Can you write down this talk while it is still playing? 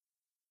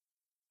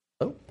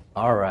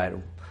All right.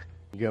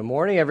 Good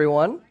morning,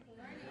 everyone.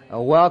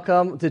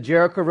 Welcome to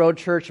Jericho Road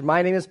Church.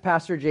 My name is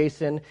Pastor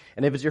Jason,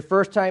 and if it's your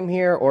first time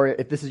here or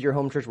if this is your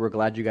home church, we're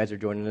glad you guys are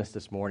joining us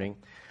this morning.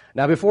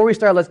 Now, before we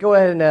start, let's go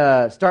ahead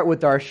and start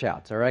with our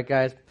shouts. All right,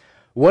 guys?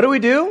 What do we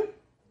do?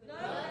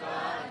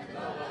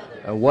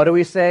 And what do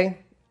we say?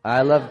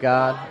 I love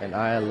God, and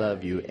I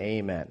love you.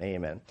 Amen.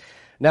 Amen.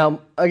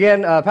 Now,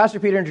 again, Pastor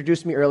Peter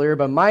introduced me earlier,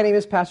 but my name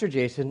is Pastor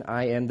Jason.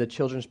 I am the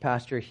children's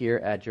pastor here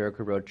at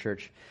Jericho Road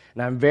Church,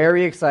 and I'm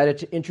very excited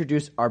to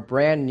introduce our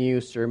brand new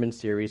sermon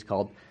series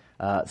called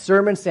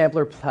Sermon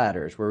Sampler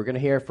Platters, where we're going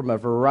to hear from a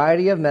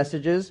variety of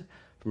messages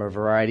from a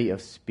variety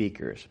of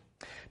speakers.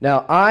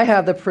 Now, I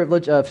have the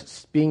privilege of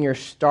being your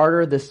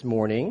starter this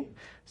morning,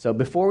 so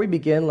before we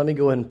begin, let me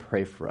go ahead and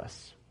pray for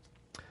us.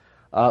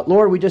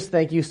 Lord, we just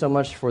thank you so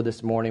much for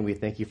this morning. We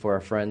thank you for our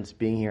friends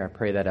being here. I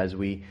pray that as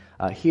we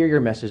hear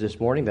your message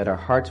this morning, that our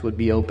hearts would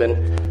be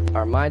open,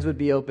 our minds would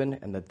be open,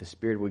 and that the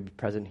Spirit would be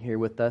present here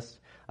with us.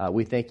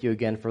 We thank you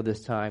again for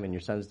this time. In your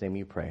Son's name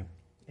we pray.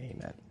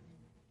 Amen.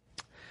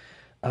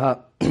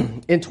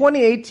 In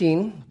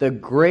 2018, the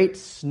great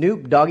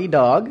Snoop Doggy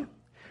Dogg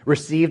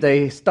received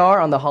a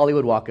star on the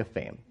Hollywood Walk of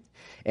Fame.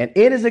 And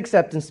in his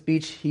acceptance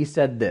speech, he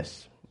said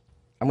this.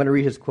 I'm going to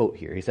read his quote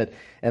here. He said,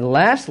 "And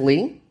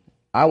lastly,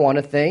 I want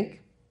to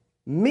thank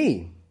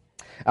me.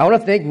 I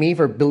want to thank me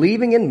for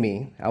believing in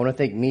me. I want to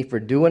thank me for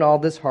doing all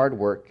this hard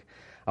work.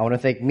 I want to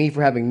thank me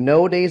for having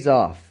no days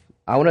off.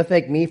 I want to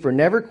thank me for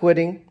never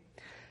quitting.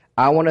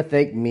 I want to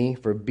thank me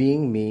for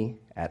being me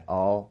at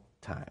all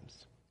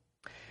times."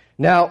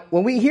 Now,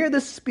 when we hear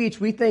this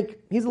speech, we think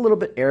he's a little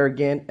bit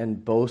arrogant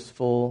and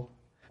boastful.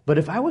 But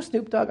if I was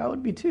Snoop Dogg, I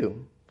would be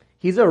too.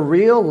 He's a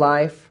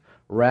real-life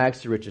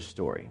rags to riches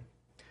story.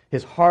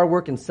 His hard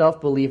work and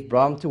self-belief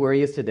brought him to where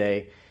he is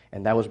today,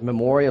 and that was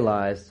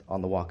memorialized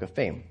on the Walk of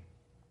Fame.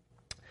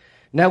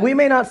 Now, we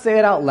may not say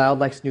it out loud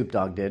like Snoop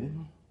Dogg did,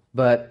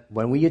 but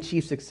when we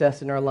achieve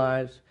success in our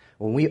lives,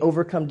 when we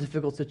overcome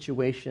difficult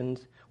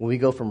situations, when we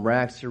go from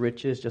rags to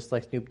riches, just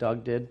like Snoop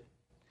Dogg did,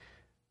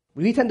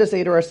 we tend to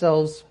say to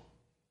ourselves,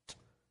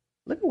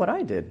 look at what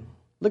I did.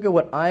 Look at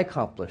what I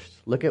accomplished.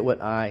 Look at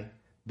what I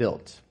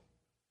built.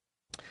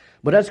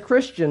 But as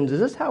Christians, is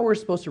this how we're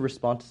supposed to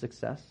respond to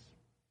success?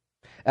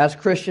 As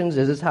Christians,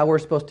 is this how we're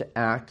supposed to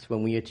act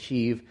when we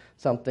achieve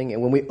something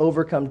and when we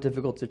overcome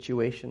difficult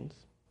situations?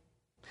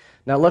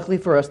 Now, luckily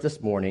for us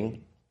this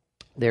morning,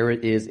 there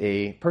is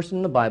a person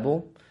in the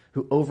Bible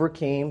who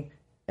overcame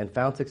and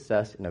found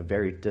success in a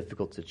very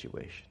difficult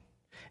situation.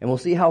 And we'll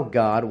see how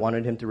God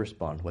wanted him to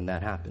respond when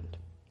that happened.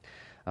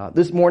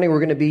 This morning, we're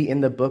going to be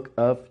in the book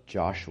of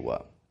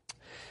Joshua.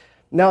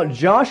 Now,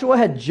 Joshua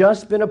had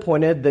just been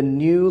appointed the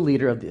new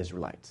leader of the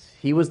Israelites.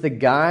 He was the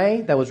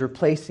guy that was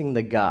replacing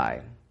the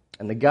guy.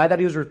 And the guy that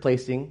he was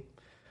replacing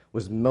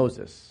was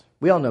Moses.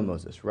 We all know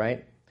Moses,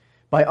 right?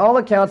 By all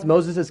accounts,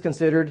 Moses is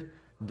considered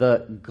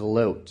the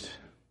GOAT,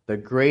 the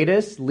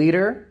greatest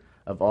leader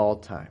of all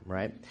time,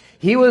 right?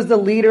 He was the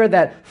leader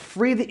that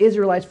freed the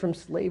Israelites from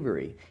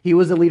slavery. He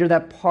was the leader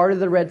that parted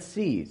the Red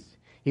Seas.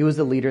 He was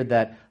the leader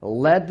that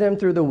led them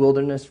through the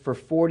wilderness for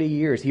 40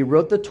 years. He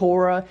wrote the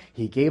Torah.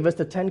 He gave us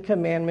the 10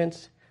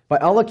 Commandments. By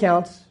all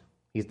accounts,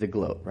 he's the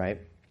GOAT,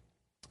 right?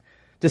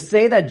 To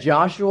say that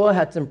Joshua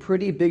had some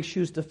pretty big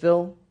shoes to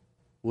fill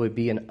would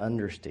be an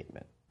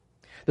understatement.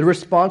 The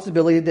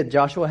responsibility that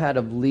Joshua had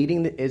of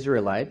leading the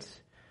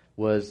Israelites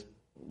was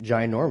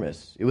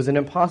ginormous. It was an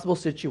impossible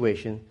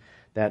situation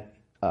that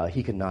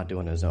he could not do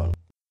on his own.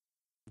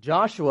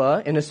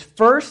 Joshua, in his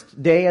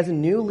first day as a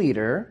new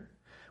leader,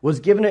 was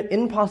given an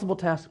impossible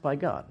task by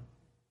God.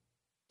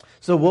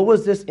 So what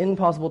was this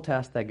impossible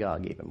task that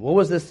God gave him? What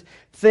was this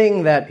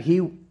thing that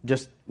he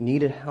just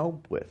needed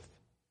help with?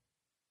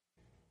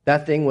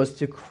 That thing was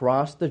to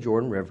cross the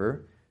Jordan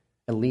River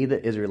and lead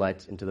the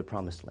Israelites into the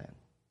Promised Land.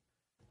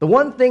 The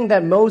one thing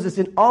that Moses,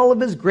 in all of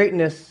his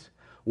greatness,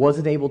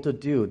 wasn't able to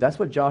do. That's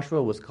what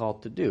Joshua was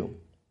called to do.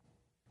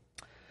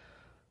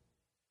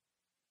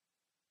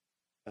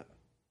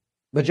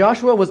 But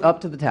Joshua was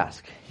up to the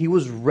task. He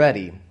was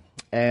ready.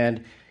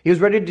 And he was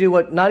ready to do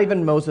what not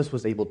even Moses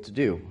was able to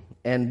do.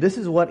 And this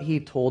is what he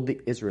told the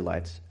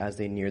Israelites as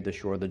they neared the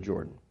shore of the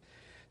Jordan.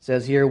 It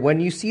says here, "When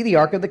you see the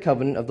Ark of the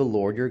Covenant of the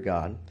Lord your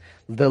God,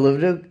 the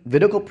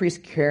Levitical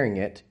priest carrying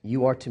it,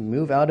 you are to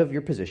move out of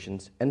your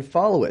positions and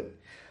follow it.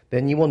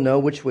 Then you will know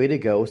which way to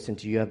go,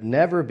 since you have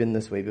never been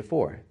this way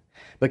before.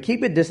 But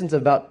keep a distance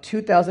of about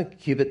 2,000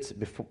 cubits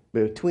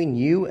between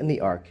you and the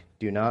ark.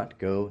 Do not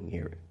go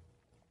near it."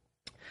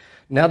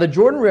 Now the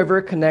Jordan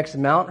River connects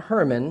Mount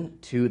Hermon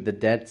to the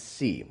Dead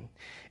Sea.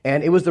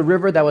 And it was the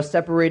river that was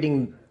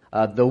separating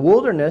the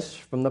wilderness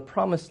from the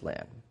Promised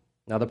Land.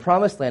 Now the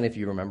Promised Land, if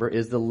you remember,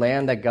 is the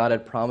land that God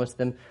had promised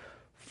them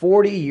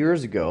 40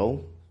 years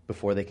ago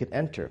before they could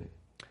enter.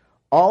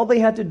 All they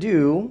had to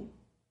do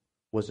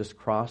was just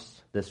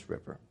cross this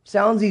river.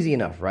 Sounds easy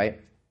enough, right?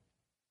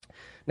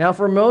 Now,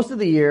 for most of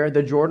the year,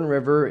 the Jordan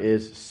River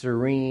is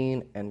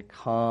serene and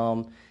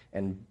calm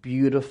and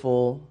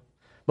beautiful.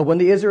 But when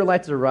the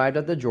Israelites arrived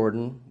at the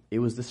Jordan, it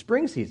was the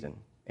spring season.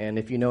 And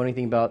if you know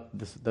anything about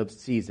the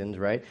seasons,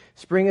 right?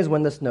 Spring is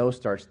when the snow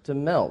starts to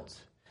melt.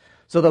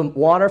 So the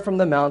water from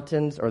the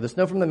mountains, or the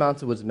snow from the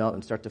mountains would melt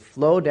and start to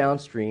flow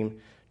downstream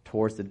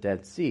towards the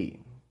Dead Sea.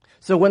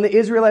 So when the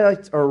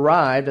Israelites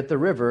arrived at the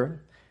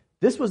river,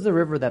 this was the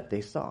river that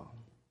they saw.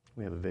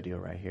 We have a video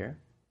right here.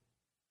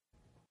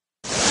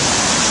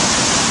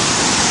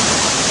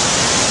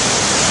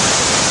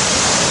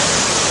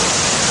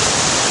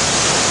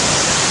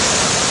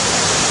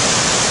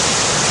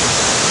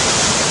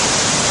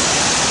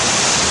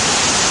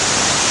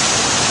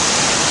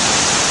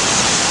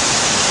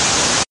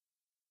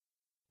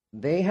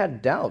 They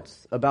had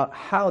doubts about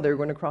how they were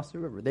going to cross the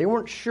river. They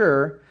weren't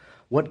sure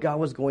what God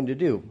was going to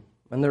do.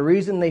 And the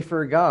reason they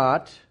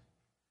forgot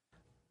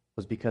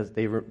was because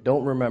they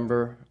don't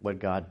remember what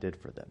God did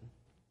for them.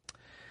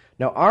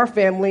 Now, our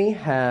family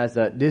has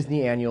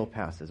Disney annual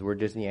passes. We're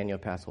Disney annual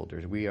pass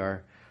holders. We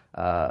are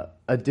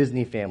a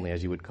Disney family,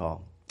 as you would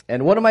call.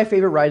 And one of my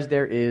favorite rides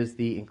there is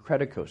the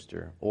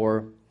Incredicoaster,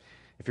 or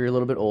if you're a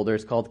little bit older,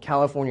 it's called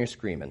California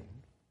Screamin'.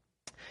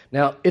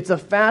 Now, it's a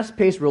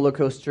fast-paced roller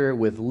coaster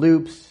with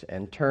loops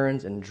and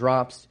turns and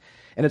drops,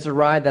 and it's a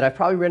ride that I've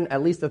probably ridden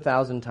at least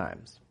 1,000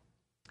 times.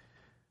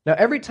 Now,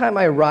 every time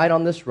I ride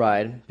on this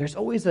ride, there's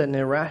always an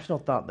irrational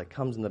thought that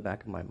comes in the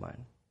back of my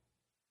mind,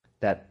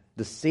 that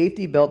the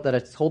safety belt that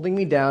is holding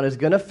me down is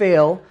going to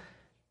fail,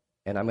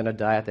 and I'm going to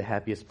die at the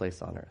happiest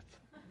place on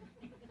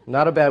earth.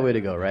 Not a bad way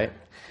to go, right?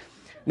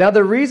 Now,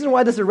 the reason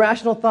why this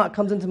irrational thought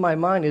comes into my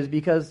mind is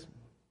because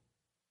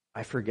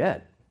I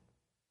forget.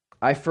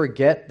 I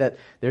forget that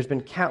there's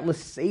been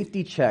countless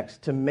safety checks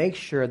to make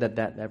sure that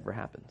that never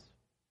happens.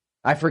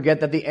 I forget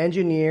that the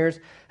engineers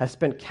have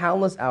spent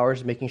countless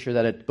hours making sure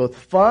that it's both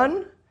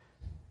fun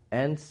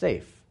and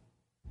safe.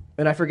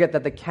 And I forget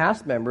that the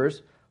cast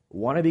members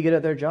want to be good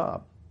at their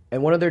job.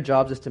 And one of their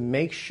jobs is to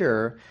make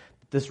sure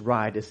that this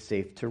ride is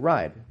safe to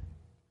ride.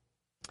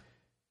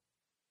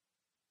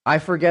 I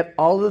forget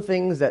all the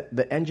things that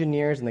the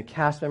engineers and the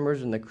cast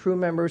members and the crew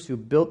members who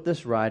built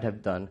this ride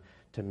have done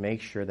to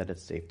make sure that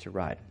it's safe to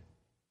ride.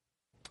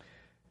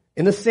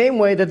 In the same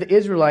way that the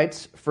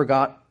Israelites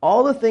forgot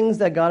all the things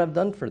that God had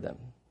done for them.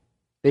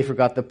 They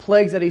forgot the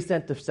plagues that he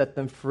sent to set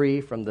them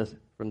free from the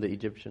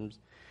Egyptians.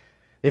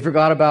 They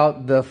forgot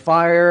about the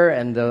fire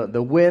and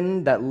the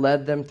wind that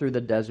led them through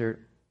the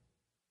desert.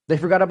 They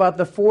forgot about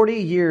the 40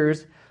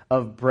 years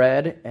of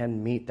bread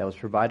and meat that was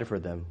provided for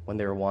them when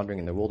they were wandering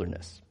in the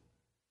wilderness.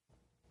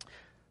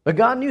 But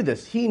God knew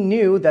this. He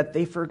knew that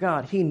they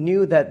forgot. He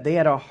knew that they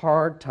had a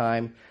hard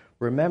time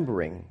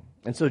remembering.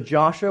 And so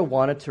Joshua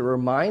wanted to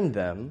remind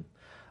them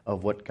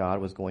of what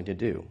God was going to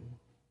do.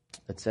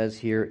 It says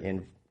here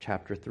in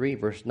chapter 3,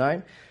 verse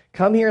 9,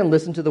 "Come here and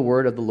listen to the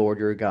word of the Lord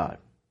your God.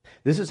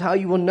 This is how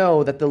you will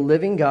know that the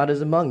living God is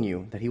among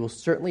you, that he will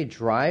certainly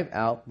drive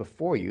out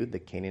before you the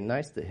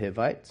Canaanites, the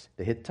Hivites,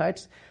 the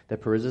Hittites, the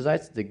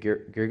Perizzites, the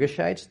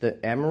Girgashites,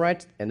 the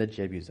Amorites, and the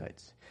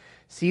Jebusites.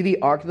 See, the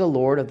ark of the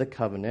Lord of the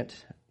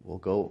covenant will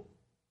go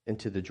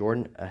into the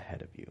Jordan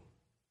ahead of you."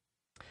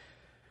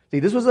 See,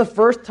 this was the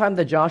first time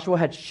that Joshua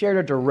had shared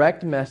a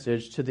direct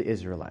message to the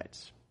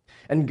Israelites.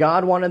 And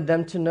God wanted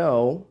them to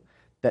know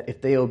that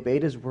if they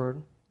obeyed his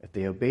word, if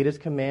they obeyed his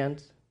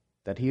commands,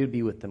 that he would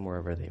be with them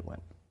wherever they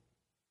went.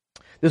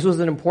 This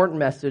was an important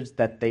message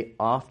that they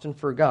often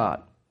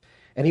forgot.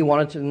 And he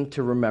wanted them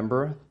to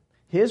remember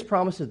his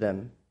promise to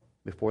them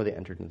before they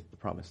entered into the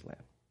promised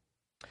land.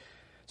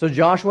 So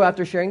Joshua,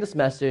 after sharing this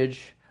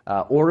message,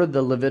 ordered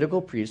the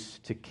Levitical priests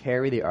to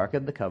carry the Ark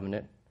of the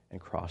Covenant and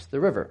cross the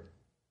river.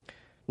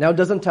 Now, it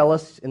doesn't tell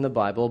us in the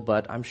Bible,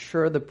 but I'm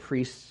sure the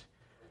priests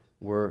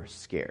were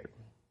scared.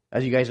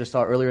 As you guys just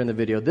saw earlier in the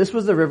video, this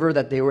was the river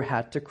that they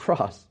had to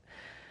cross.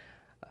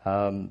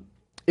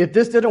 If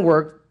this didn't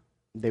work,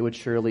 they would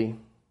surely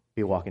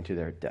be walking to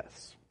their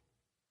deaths.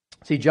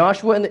 See,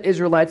 Joshua and the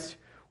Israelites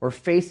were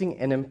facing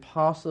an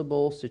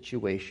impossible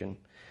situation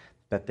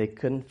that they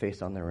couldn't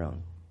face on their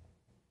own.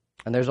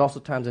 And there's also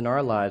times in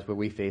our lives where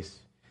we face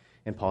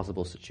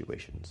impossible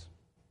situations.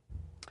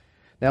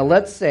 Now,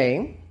 let's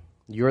say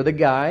you're the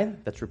guy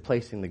that's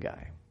replacing the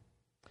guy.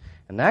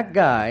 And that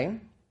guy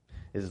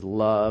is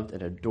loved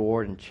and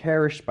adored and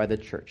cherished by the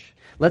church.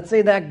 Let's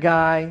say that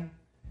guy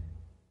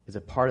is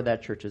a part of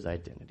that church's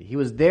identity. He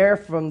was there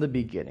from the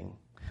beginning.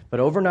 But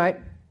overnight,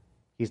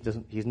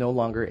 he's no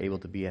longer able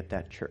to be at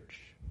that church.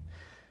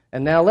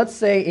 And now let's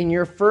say in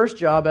your first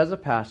job as a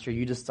pastor,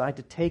 you decide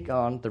to take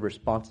on the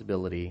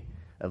responsibility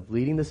of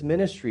leading this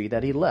ministry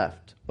that he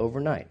left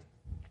overnight.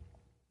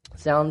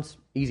 Sounds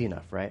easy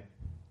enough, right?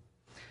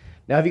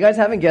 Now, if you guys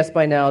haven't guessed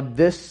by now,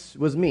 this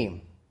was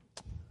me.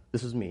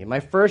 This was me.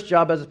 My first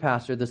job as a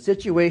pastor, the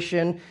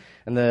situation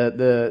and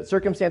the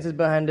circumstances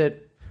behind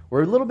it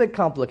were a little bit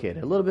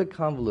complicated, a little bit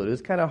convoluted. It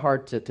was kind of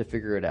hard to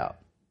figure it out.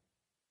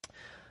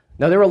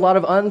 Now, there were a lot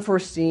of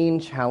unforeseen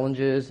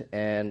challenges,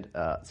 and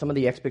some of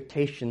the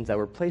expectations that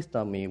were placed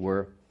on me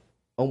were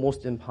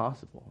almost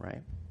impossible,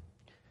 right?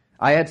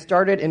 I had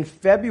started in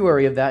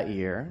February of that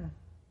year,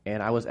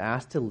 and I was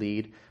asked to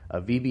lead a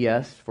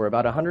VBS for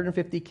about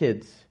 150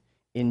 kids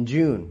in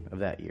June of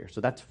that year.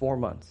 So that's 4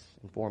 months.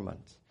 In 4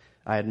 months.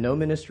 I had no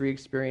ministry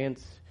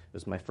experience. It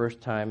was my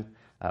first time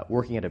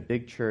working at a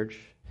big church.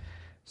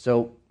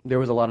 So there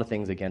was a lot of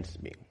things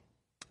against me.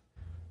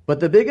 But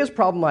the biggest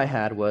problem I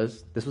had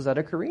was this was at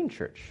a Korean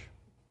church.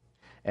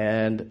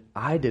 And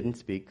I didn't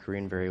speak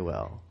Korean very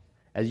well.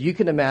 As you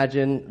can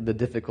imagine, the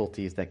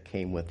difficulties that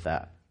came with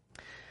that.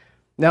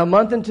 Now, a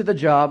month into the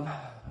job,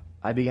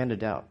 I began to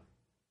doubt.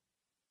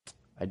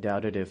 I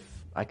doubted if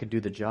I could do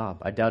the job.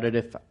 I doubted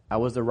if I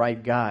was the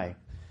right guy.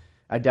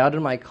 I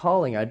doubted my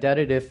calling. I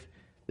doubted if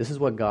this is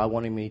what God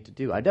wanted me to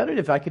do. I doubted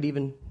if I could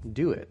even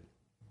do it.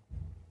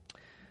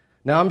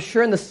 Now, I'm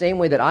sure in the same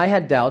way that I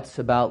had doubts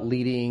about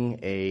leading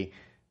a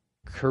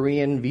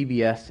Korean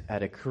VBS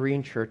at a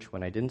Korean church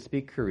when I didn't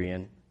speak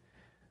Korean,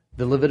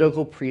 the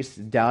Levitical priests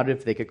doubted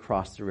if they could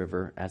cross the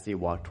river as they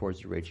walked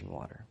towards the raging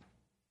water.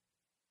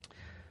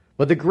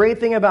 But the great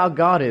thing about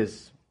God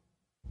is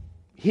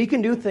He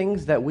can do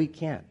things that we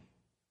can't.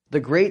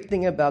 The great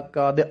thing about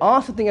God, the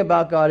awesome thing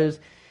about God is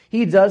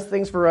He does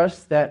things for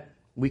us that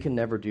we can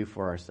never do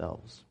for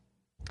ourselves.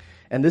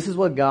 And this is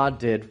what God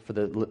did for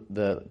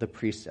the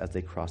priests as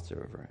they crossed the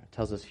river. It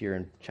tells us here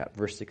in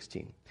verse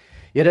 16.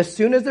 Yet as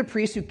soon as the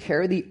priests who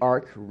carried the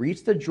ark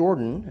reached the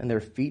Jordan and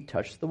their feet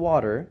touched the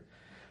water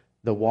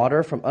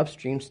from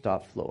upstream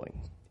stopped flowing.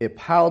 It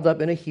piled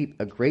up in a heap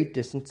a great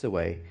distance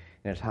away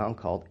in a town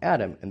called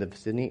Adam in the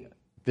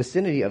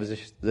vicinity of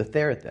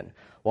Zarethan,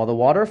 while the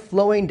water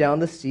flowing down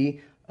the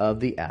sea of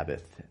the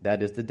Abbith,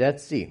 that is the Dead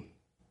Sea,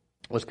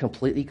 was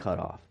completely cut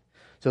off.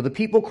 So the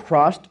people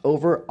crossed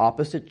over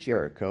opposite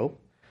Jericho.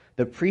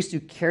 The priests who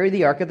carried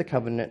the Ark of the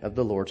Covenant of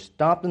the Lord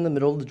stopped in the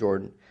middle of the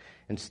Jordan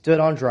and stood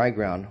on dry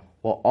ground,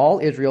 while all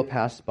Israel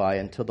passed by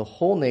until the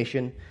whole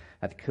nation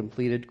had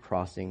completed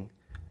crossing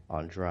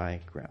on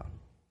dry ground.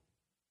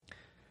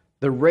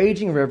 The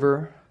raging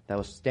river that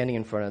was standing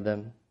in front of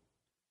them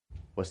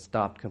was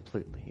stopped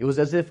completely. It was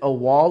as if a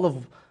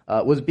wall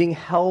was being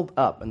held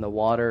up and the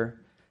water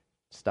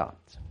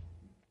stopped.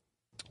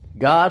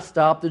 God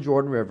stopped the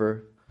Jordan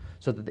River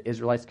so that the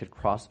Israelites could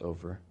cross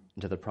over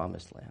into the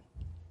Promised Land.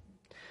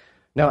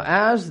 Now,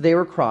 as they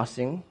were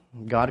crossing,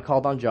 God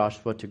called on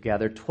Joshua to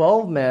gather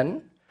 12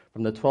 men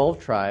from the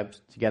 12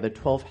 tribes to gather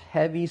 12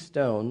 heavy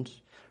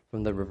stones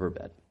from the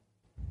riverbed.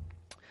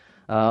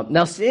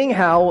 Now, seeing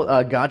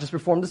how God just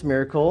performed this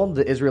miracle,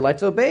 the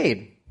Israelites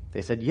obeyed.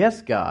 They said,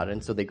 "Yes, God."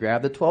 And so they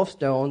grabbed the 12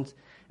 stones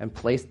and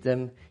placed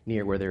them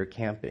near where they were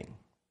camping.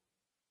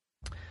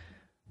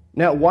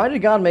 Now, why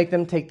did God make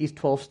them take these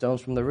 12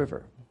 stones from the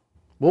river?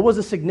 What was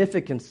the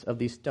significance of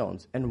these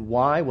stones, and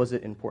why was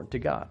it important to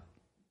God?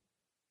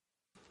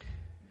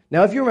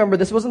 Now, if you remember,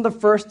 this wasn't the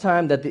first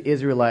time that the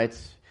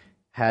Israelites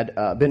had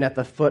been at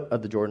the foot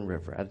of the Jordan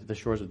River, at the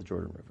shores of the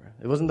Jordan River.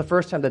 It wasn't the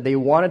first time that they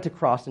wanted to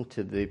cross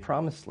into the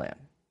Promised Land.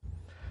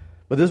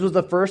 But this was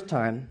the first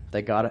time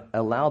that God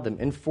allowed them.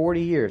 In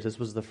 40 years, this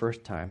was the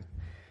first time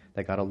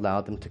that God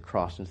allowed them to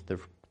cross into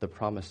the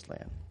Promised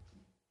Land.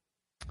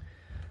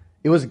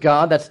 It was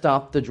God that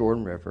stopped the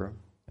Jordan River,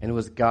 and it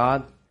was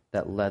God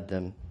that led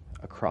them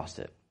across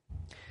it.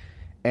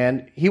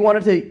 And He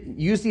wanted to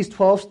use these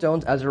 12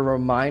 stones as a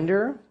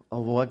reminder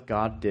of what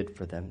God did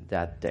for them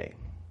that day.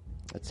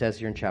 It says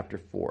here in chapter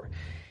 4,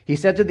 He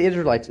said to the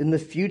Israelites, "In the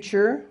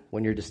future,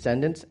 when your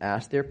descendants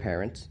ask their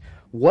parents,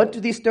 'What do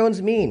these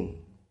stones mean?'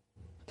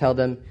 Tell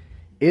them,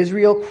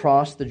 'Israel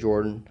crossed the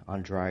Jordan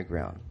on dry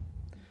ground.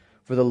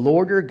 For the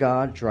Lord your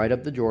God dried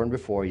up the Jordan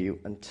before you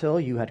until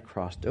you had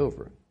crossed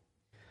over.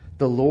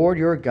 The Lord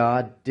your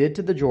God did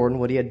to the Jordan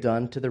what He had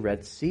done to the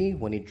Red Sea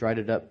when He dried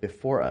it up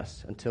before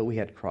us until we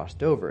had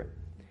crossed over it.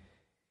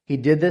 He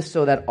did this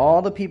so that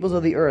all the peoples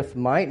of the earth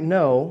might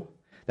know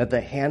that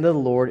the hand of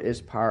the Lord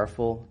is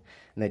powerful,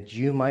 and that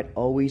you might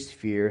always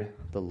fear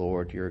the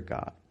Lord your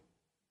God.'"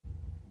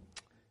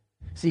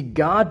 See,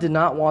 God did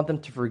not want them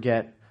to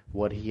forget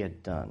what He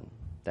had done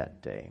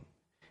that day.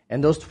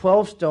 And those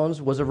 12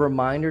 stones was a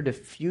reminder to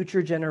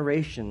future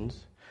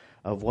generations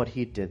of what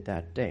He did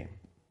that day.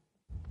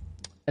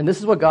 And this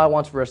is what God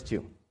wants for us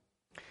too.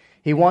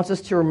 He wants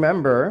us to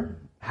remember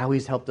how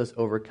He's helped us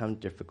overcome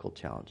difficult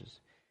challenges.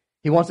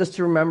 He wants us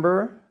to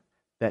remember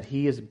that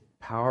He is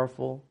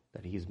powerful,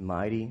 that He's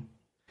mighty,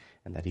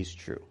 and that He's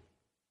true.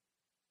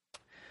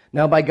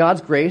 Now, by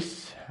God's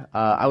grace,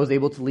 I was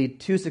able to lead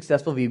 2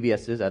 successful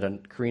VBSs at a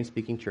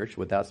Korean-speaking church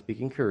without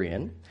speaking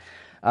Korean.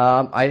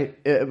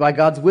 By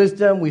God's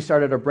wisdom, we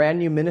started a brand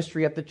new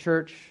ministry at the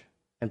church,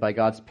 and by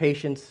God's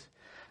patience,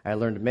 I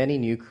learned many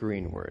new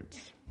Korean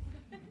words.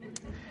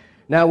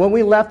 Now, when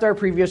we left our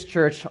previous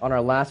church on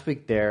our last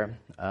week there,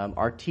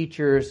 our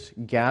teachers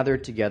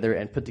gathered together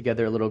and put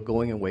together a little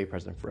going-away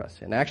present for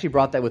us. And I actually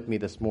brought that with me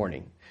this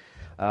morning.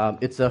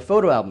 It's a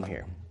photo album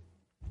here.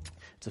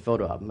 It's a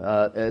photo album.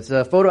 It's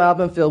a photo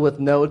album filled with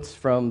notes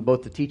from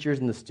both the teachers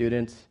and the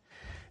students.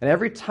 And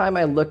every time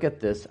I look at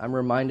this, I'm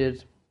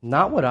reminded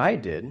not what I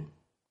did,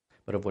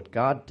 but of what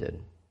God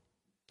did.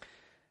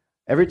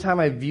 Every time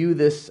I view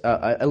this,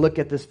 I look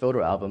at this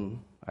photo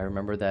album, I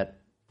remember that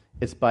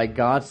It's by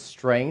God's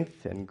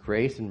strength and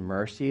grace and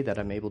mercy that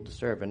I'm able to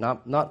serve, and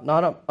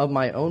not of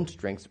my own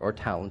strengths or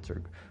talents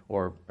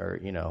or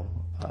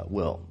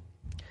will.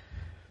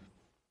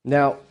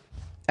 Now,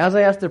 as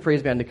I ask the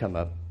praise band to come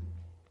up,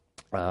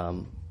 I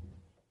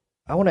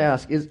want to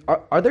ask: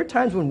 are there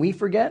times when we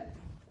forget?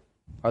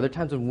 Are there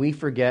times when we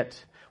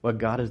forget what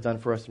God has done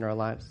for us in our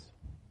lives?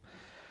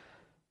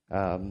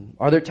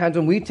 Are there times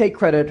when we take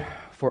credit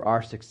for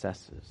our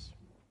successes?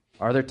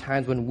 Are there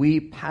times when we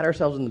pat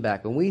ourselves in the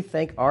back, when we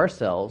thank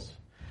ourselves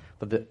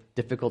for the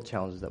difficult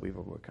challenges that we've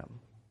overcome?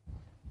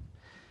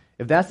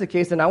 If that's the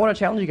case, then I want to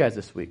challenge you guys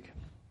this week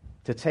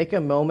to take a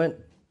moment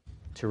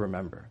to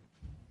remember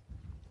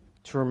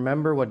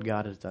what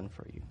God has done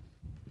for you,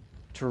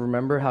 to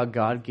remember how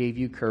God gave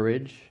you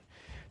courage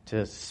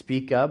to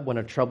speak up when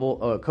a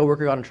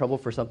coworker got in trouble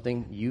for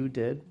something you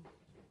did,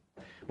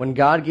 when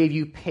God gave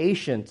you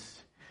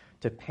patience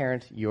to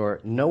parent your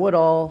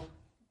know-it-all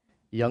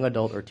young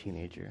adult or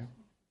teenager,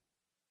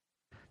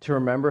 to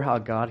remember how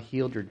God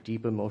healed your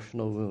deep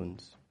emotional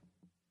wounds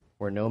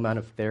where no amount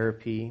of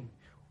therapy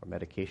or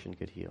medication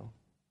could heal.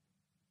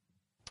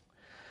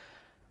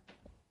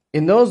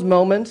 In those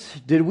moments,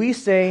 did we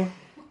say,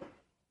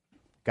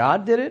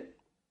 God did it,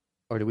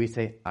 or did we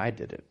say, I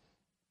did it?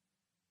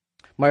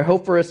 My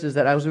hope for us is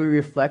that as we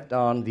reflect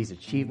on these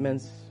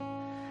achievements,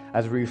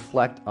 as we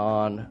reflect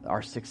on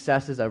our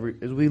successes, as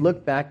we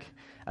look back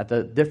at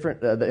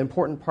the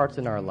important parts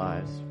in our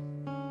lives,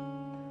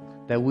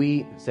 that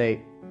we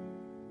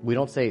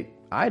don't say,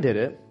 I did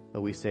it,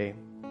 but we say,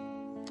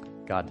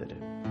 God did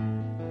it.